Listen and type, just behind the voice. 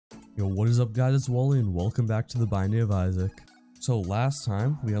Yo, what is up guys, it's Wally and welcome back to the Binding of Isaac. So last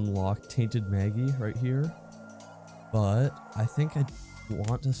time we unlocked Tainted Maggie right here, but I think I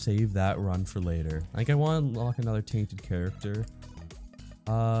want to save that run for later. I think I want to unlock another tainted character.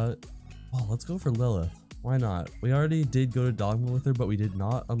 Well, let's go for Lilith. Why not? We already did go to Dogma with her, but we did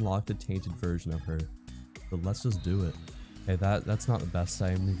not unlock the tainted version of her. So let's just do it. Okay, that's not the best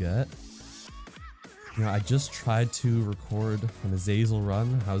time to get. You know, I just tried to record an Azazel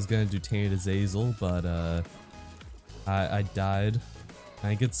run. I was gonna do Tainted Azazel, but I died.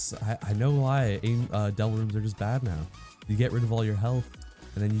 I think I know why. Devil rooms are just bad now. You get rid of all your health,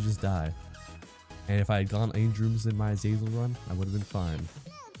 and then you just die. And if I had gone Angel Rooms in my Azazel run, I would have been fine.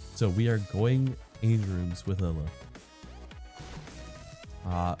 So we are going Angel Rooms with Lilith.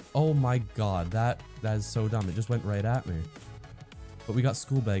 Oh my god, that is so dumb. It just went right at me. But we got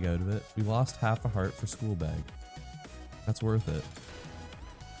School Bag out of it. We lost half a heart for School Bag. That's worth it.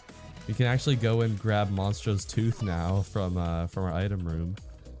 We can actually go and grab Monstro's Tooth now from our item room.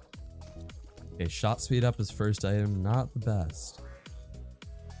 Okay, shot speed up is first item, not the best.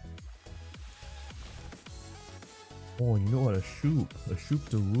 Oh, you know what? A shoop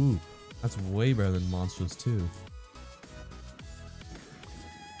to whoop. That's way better than Monstro's Tooth.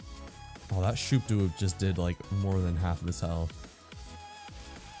 Oh, that shoop to whoop just did like more than half of his health.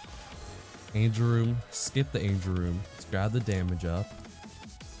 Angel Room, skip the Angel Room, let's grab the damage up.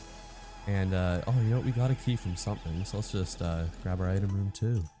 And oh, you know what, we got a key from something, so let's just grab our item room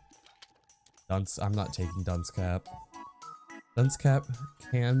too. I'm not taking Dunce Cap. Dunce Cap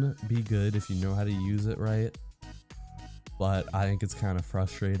can be good if you know how to use it right, but I think it's kind of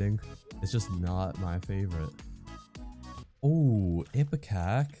frustrating. It's just not my favorite. Oh,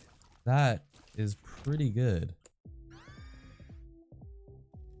 Ipecac, that is pretty good.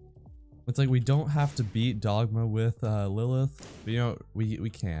 It's like we don't have to beat Dogma with Lilith, but you know, we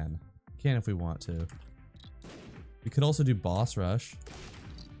can. We can if we want to. We could also do Boss Rush.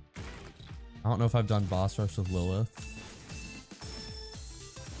 I don't know if I've done Boss Rush with Lilith.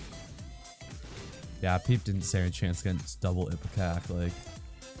 Yeah, Peep didn't stand a chance against double Ipecac, like,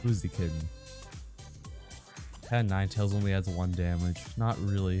 who's the kidding? Cat Ninetales only has 1 damage. Not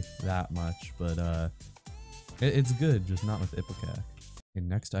really that much, but it's good, just not with Ipecac. Okay,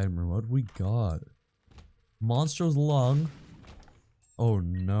 next item room, what do we got? Monstro's Lung. Oh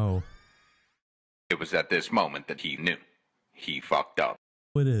no. It was at this moment that he knew. He fucked up.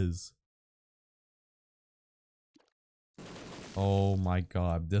 It is. Oh my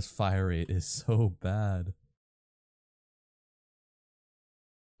god, this fire rate is so bad.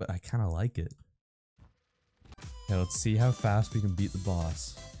 But I kind of like it. Okay, let's see how fast we can beat the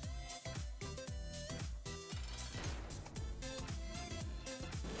boss.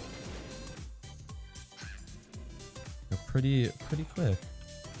 Pretty quick.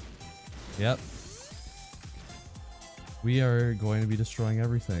 Yep. We are going to be destroying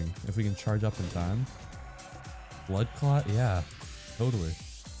everything if we can charge up in time. Blood Clot? Yeah, totally.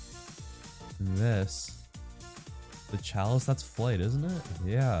 And this, the Chalice, that's Flight, isn't it?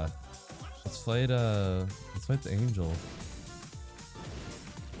 Yeah. Let's fight the Angel.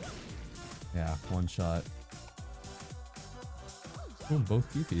 Yeah, 1 shot. Ooh,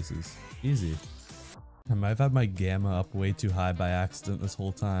 both key pieces. Easy. I've had my gamma up way too high by accident this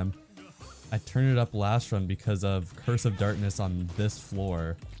whole time. I turned it up last run because of Curse of Darkness on this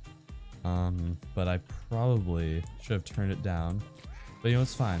floor. But I probably should have turned it down. But you know,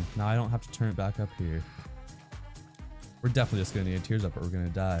 it's fine. Now I don't have to turn it back up here. We're definitely just gonna need Tears Up or we're gonna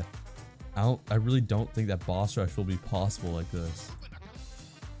die. I really don't think that boss rush will be possible like this.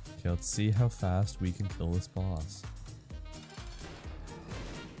 Okay, let's see how fast we can kill this boss.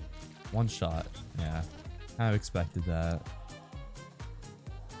 1 shot. Yeah, I expected that.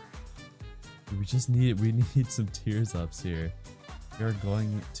 We need some Tears Ups here. We are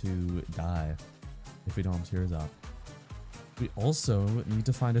going to die if we don't have Tears Up. We also need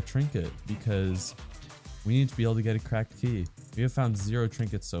to find a trinket because we need to be able to get a cracked key. We have found 0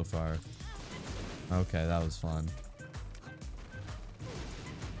 trinkets so far. Okay, that was fun.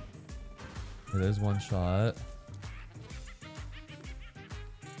 Okay, there's 1 shot.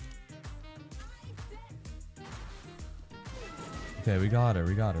 Okay, we got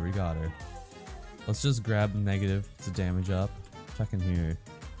her. Let's just grab the negative to damage up. Check in here.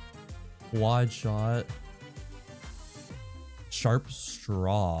 Quad shot. Sharp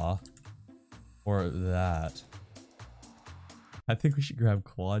straw. Or that. I think we should grab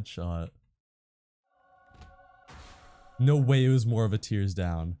quad shot. No way it was more of a tears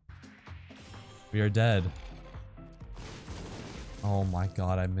down. We are dead. Oh my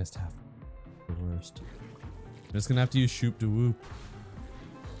god, I missed half. The worst. I'm just gonna have to use Shoop to Whoop.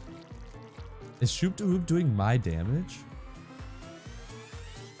 Is Shoop to Hoop doing my damage?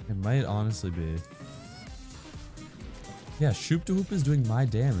 It might honestly be. Yeah, Shoop to Hoop is doing my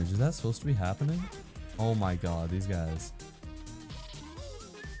damage. Is that supposed to be happening? Oh my god, these guys.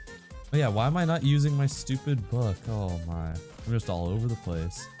 Oh yeah, why am I not using my stupid book? Oh my. I'm just all over the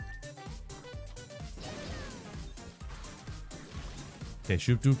place. Okay,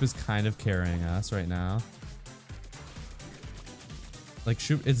 Shoop to Hoop is kind of carrying us right now. Like,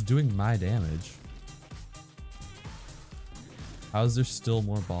 Shoop, it's doing my damage. How is there still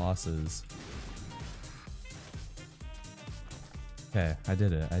more bosses? Okay, I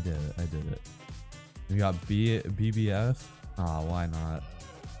did it. I did it. I did it. We got BBF. Ah, why not?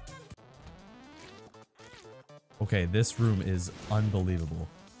 Okay, this room is unbelievable.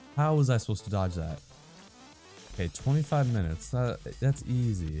 How was I supposed to dodge that? Okay, 25 minutes. That's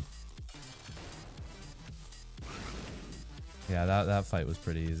easy. Yeah, that fight was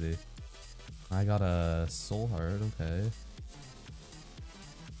pretty easy. I got a soul heart. Okay.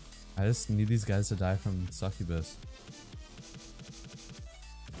 I just need these guys to die from succubus.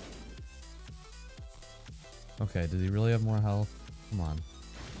 Okay, does he really have more health? Come on.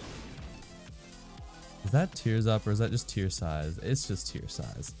 Is that tears up or is that just tear size? It's just tear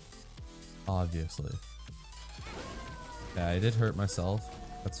size. Obviously. Yeah, I did hurt myself.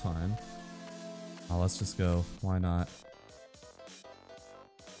 That's fine. Oh, let's just go. Why not?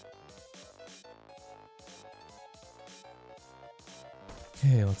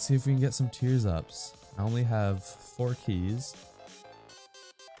 Okay, let's see if we can get some tears ups. I only have 4 keys.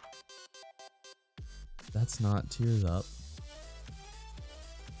 That's not tears up.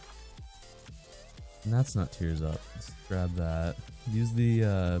 And that's not tears up. Let's grab that. Use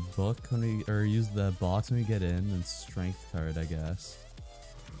the book when we, or use the box when we get in, and strength card, I guess.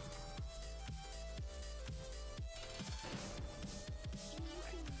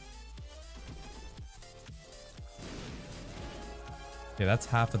 Okay, that's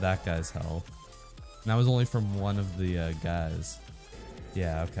half of that guy's health. And that was only from one of the guys.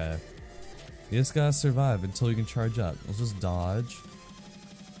 Yeah, okay. You just gotta survive until you can charge up. Let's just dodge.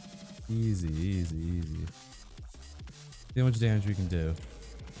 Easy, easy, easy. See how much damage we can do.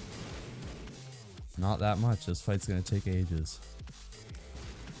 Not that much. This fight's gonna take ages.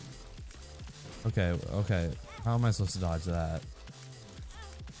 Okay, okay. How am I supposed to dodge that?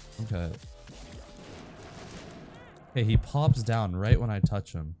 Okay. Hey, he pops down right when I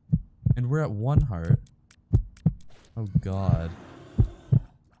touch him. And we're at 1 heart. Oh god.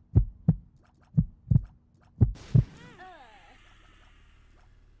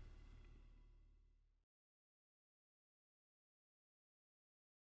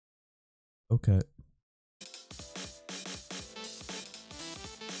 Okay.